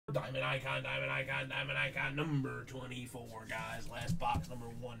Diamond icon, diamond icon, diamond icon, number 24, guys. Last box, number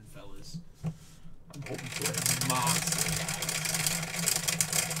 1, fellas. I'm hoping for a monster, guys.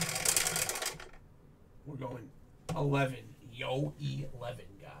 We're going 11. Yo, 11,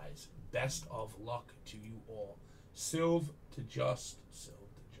 guys. Best of luck to you all. Silv to just.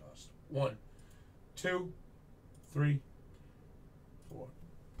 1, 2, 3, 4,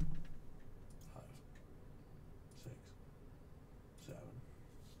 5, 6, 7,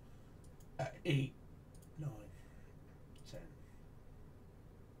 8, 9, 10,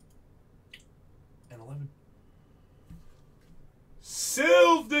 and 11.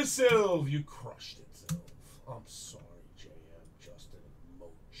 Silv to Silv. You crushed it, Silv. I'm sorry, JM, Justin, and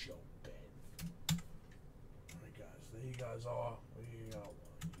Mojo Ben. Alright, guys. There you guys are. You got 1,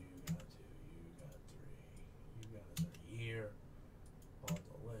 you got 2, you got 3. You guys are here on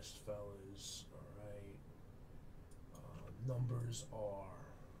the list, fellas. Alright. Numbers are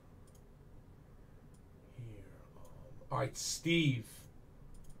here. Alright, Steve.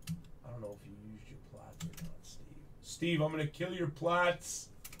 I don't know if you used your plats or not, Steve. Steve, I'm going to kill your plats.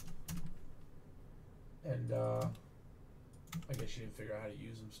 And, I guess you didn't figure out how to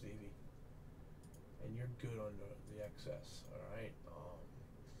use them, Stevie. And you're good on the excess, alright?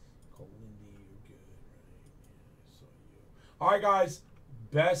 Colindi, you're good, right? Yeah, I saw you. Alright, guys.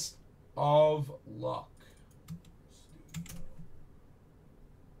 Best of luck.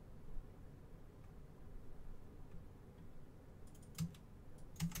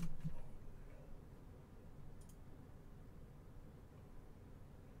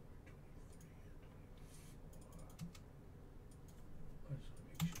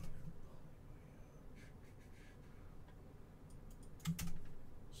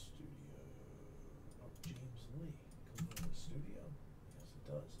 Studio.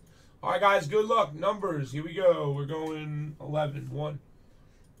 All right, guys, good luck. Numbers, here we go. We're going 11. 1,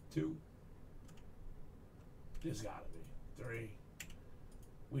 2. There's got to be 3.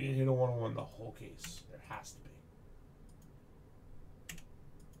 We didn't hit a 1-on-1 the whole case. There has to be.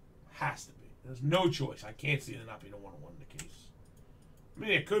 Has to be. There's no choice. I can't see there not being a 1-on-1 in the case. I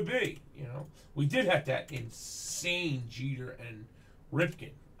mean, it could be, you know. We did have that insane Jeter and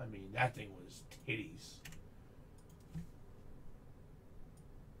Ripken. I mean, that thing was titties.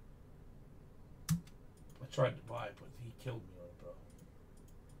 I tried to buy it, but he killed me on it, bro.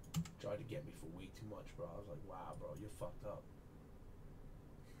 Tried to get me for way too much, bro. I was like, wow, bro, you're fucked up.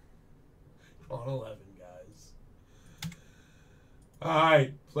 On 11, guys. All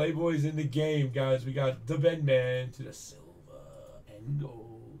right, Playboy's in the game, guys. We got the Ben Man to the silver and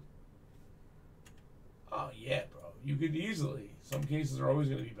gold. Oh, yeah, bro. You could easily. Some cases are always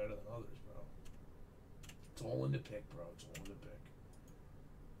going to be better than others, bro. It's all in the pick, bro. It's all in the pick.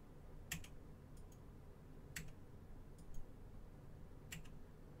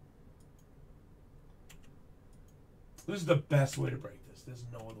 This is the best way to break this. There's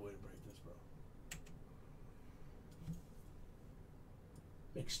no other way to break this, bro.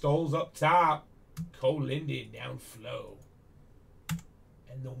 McStoll's up top. Cole Linden down flow.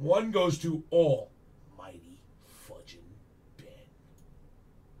 And the 1 goes to almighty fudging Ben.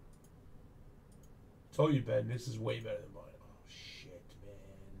 Told you, Ben, this is way better than mine. Oh, shit, man.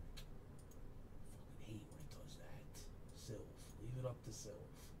 Fucking hate when it does that. Silv. Leave it up to Silv.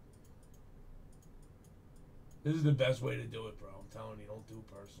 This is the best way to do it, bro. I'm telling you, don't do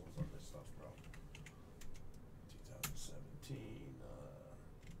personals on this stuff, bro. 2017.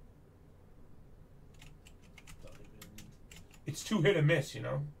 It's too hit and miss, you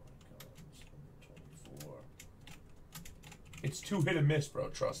know? 24. It's too hit and miss, bro.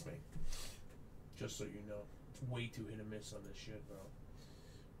 Trust me. Just so you know. It's way too hit and miss on this shit, bro.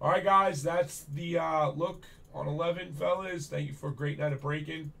 All right, guys. That's the look on 11, fellas. Thank you for a great night of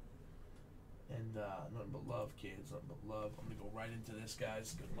breaking. And nothing but love, kids. Nothing but love. I'm going to go right into this,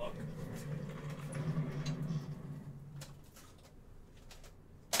 guys. Good luck.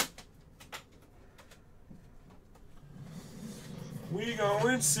 We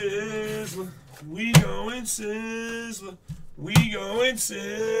going Sizzler. We going Sizzler. We going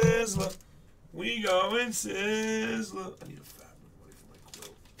Sizzler. We going Sizzler. I need a fabric money for my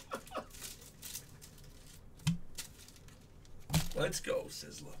quilt. Let's go,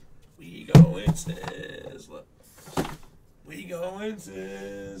 Sizzler. We going Sizzler. We going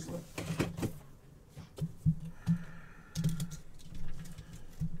Sizzler.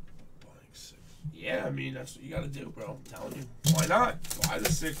 Yeah, I mean, that's what you got to do, bro. I'm telling you. Why not? Buy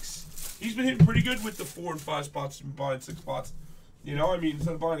the 6. He's been hitting pretty good with the 4 and 5 spots. He's been buying 6 spots. You know, I mean,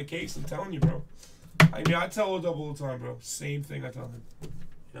 instead of buying a case, I'm telling you, bro. I mean, I tell O double all the time, bro. Same thing I tell him. You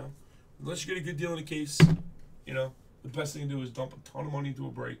know? Unless you get a good deal in a case, you know, the best thing to do is dump a ton of money into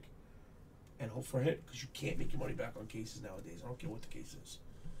a break and hope for a hit, because you can't make your money back on cases nowadays. I don't care what the case is.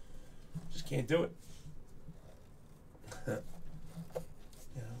 Just can't do it. Yeah.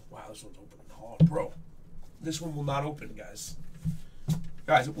 Wow, this one's opening hard, bro. This one will not open, guys.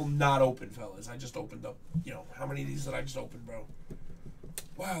 Guys, it will not open, fellas. I just opened up, you know, how many of these did I just open, bro?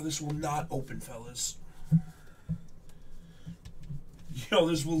 Wow, this will not open, fellas. Yo,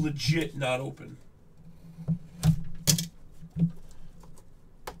 this will legit not open.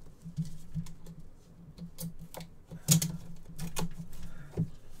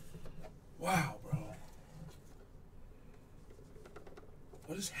 Wow, bro.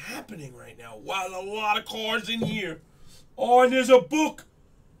 What is happening right now? Wow, there's a lot of cards in here. Oh, and there's a book.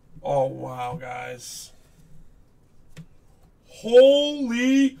 Oh, wow, guys.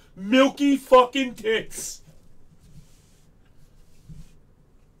 Holy milky fucking tits.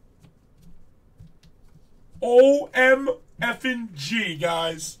 OMFNG,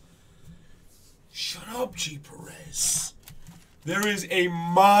 guys. Shut up, G. Perez. There is a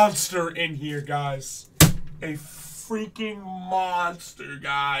monster in here, guys. A freaking monster,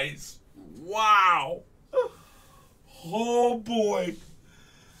 guys. Wow. Oh, boy.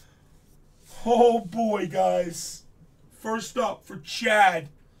 Oh, boy, guys. First up for Chad.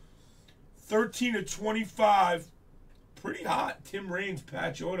 13 of 25. Pretty hot. Tim Raines,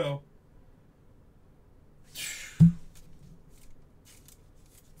 patch auto.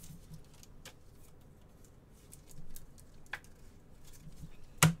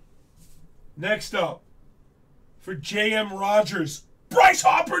 Next up, for J.M. Rogers, Bryce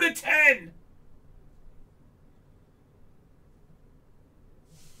Harper to 10.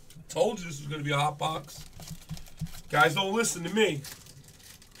 Told you this was going to be a hot box. Guys, don't listen to me.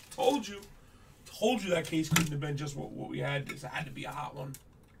 Told you. Told you that case couldn't have been just what we had. This had to be a hot one.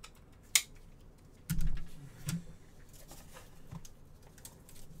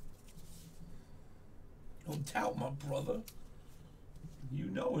 Don't doubt my brother. You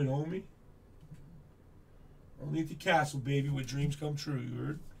know it, homie. Only at the castle, baby, where dreams come true, you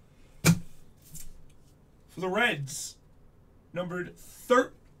heard? For the Reds, numbered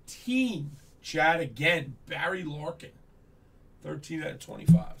 13. Chad again. Barry Larkin. 13 out of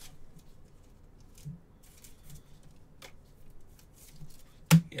 25.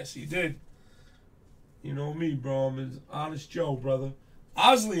 Yes, he did. You know me, bro. I'm an honest Joe, brother.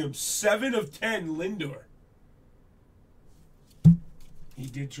 Oslium, 7 of 10. Lindor. He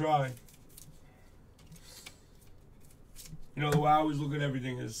did try. You know, the way I always look at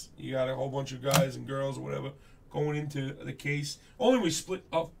everything is you got a whole bunch of guys and girls or whatever going into the case. Only when we split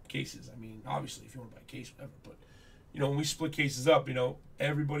up cases. I mean, obviously, if you want to buy a case, whatever. But, you know, when we split cases up, you know,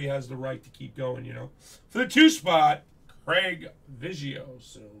 everybody has the right to keep going, you know. For the 2 spot, Craig Vigio.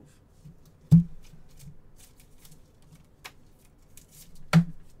 So,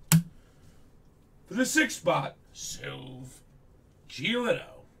 for the 6 spot, Silv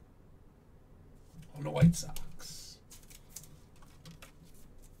Giolito on the White Sox.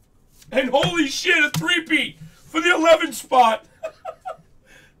 And holy shit, a 3-peat for the 11 spot.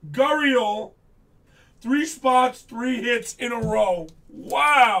 Gurriel. 3 spots, 3 hits in a row.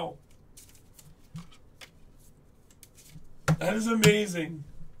 Wow. That is amazing.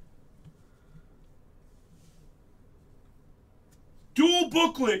 Dual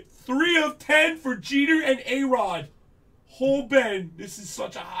booklet. 3 of 10 for Jeter and A-Rod. Whole Ben. This is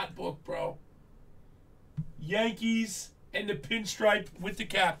such a hot book, bro. Yankees and the pinstripe with the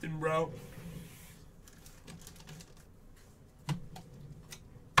captain, bro.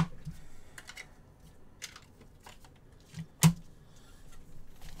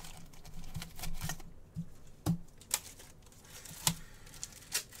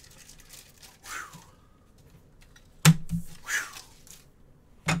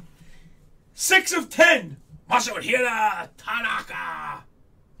 Six of 10. Masahiro Tanaka.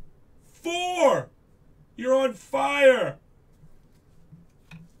 4. You're on fire.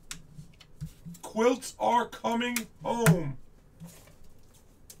 Quilts are coming home.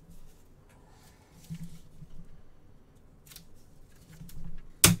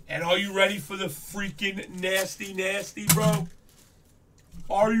 And are you ready for the freaking nasty, nasty, bro?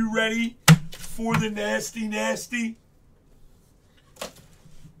 Are you ready for the nasty, nasty?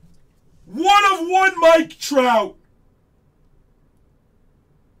 1 of 1 Mike Trout.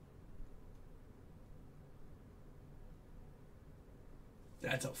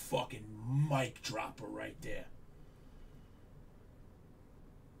 That's a fucking mic dropper right there.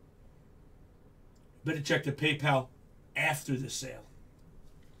 Better check the PayPal after the sale.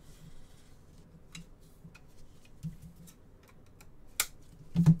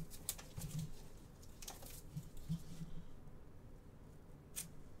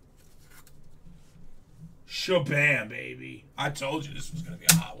 Shabam, baby. I told you this was going to be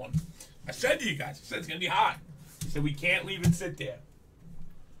a hot one. I said to you guys, I said it's going to be hot. I said we can't leave it sit there.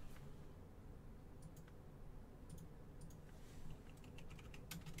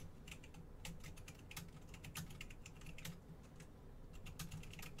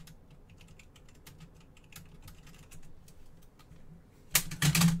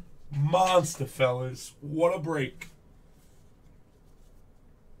 Monster, fellas. What a break.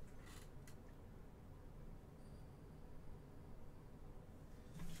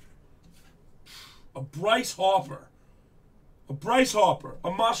 A Bryce Harper. A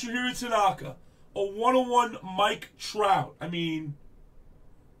Masahiro Tanaka. A 101 Mike Trout. I mean,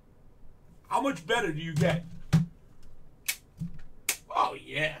 how much better do you get? Oh,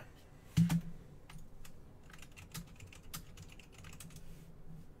 yeah.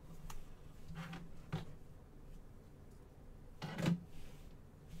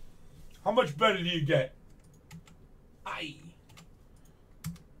 How much better do you get? Aye.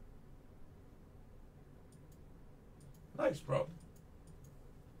 Nice, bro.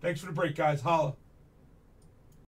 Thanks for the break, guys. Holla.